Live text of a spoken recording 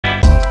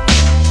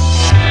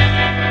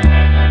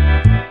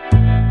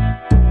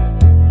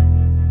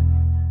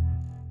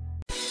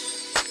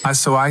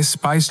So Ice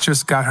Spice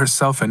just got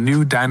herself a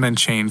new diamond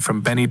chain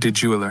from Benny the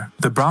Jeweler.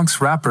 The Bronx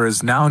rapper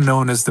is now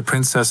known as the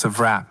Princess of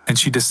Rap, and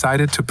she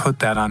decided to put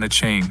that on a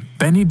chain.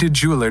 Benny the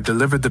Jeweler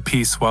delivered the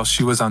piece while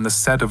she was on the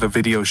set of a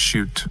video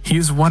shoot. He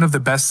is one of the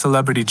best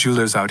celebrity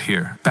jewelers out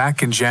here.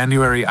 Back in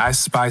January, Ice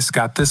Spice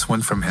got this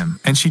one from him,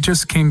 and she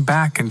just came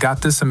back and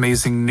got this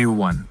amazing new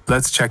one.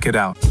 Let's check it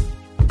out.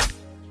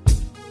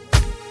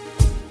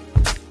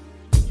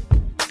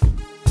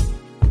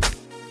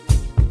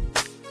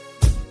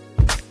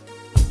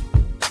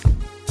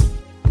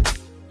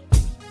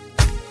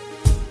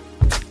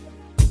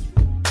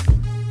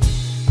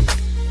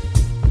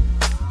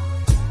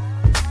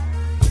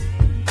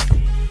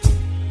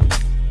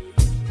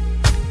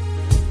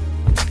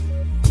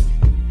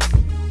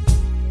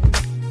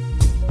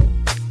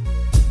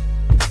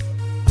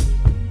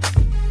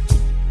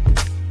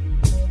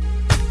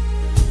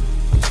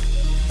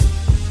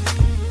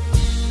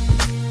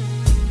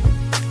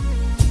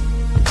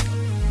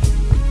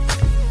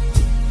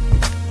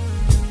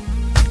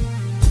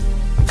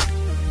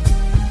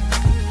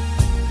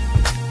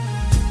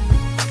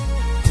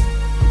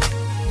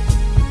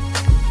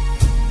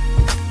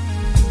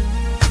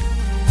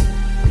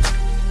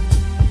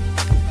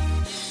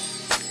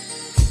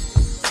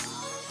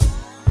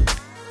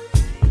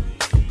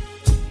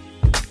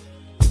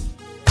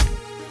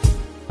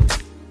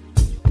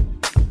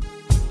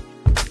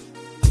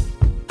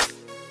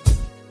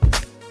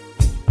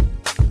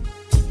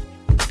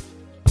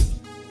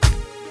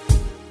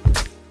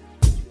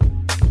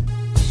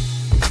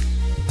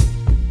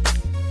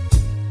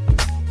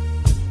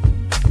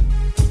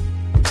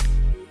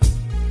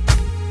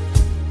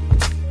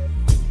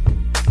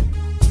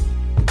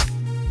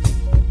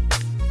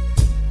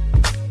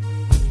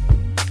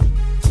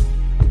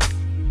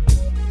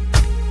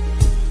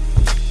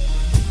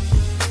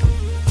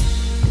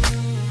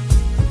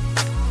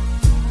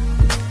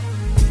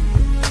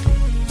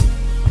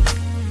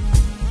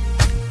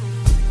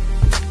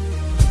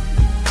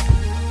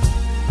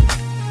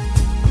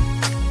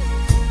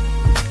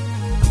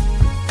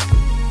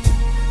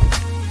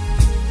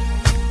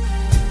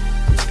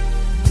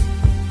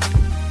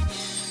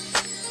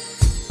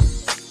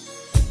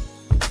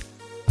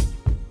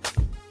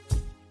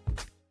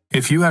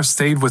 If you have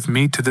stayed with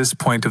me to this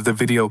point of the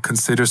video,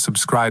 consider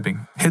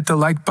subscribing, hit the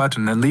like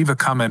button and leave a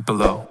comment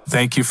below.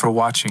 Thank you for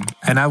watching,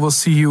 and I will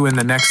see you in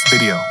the next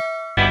video.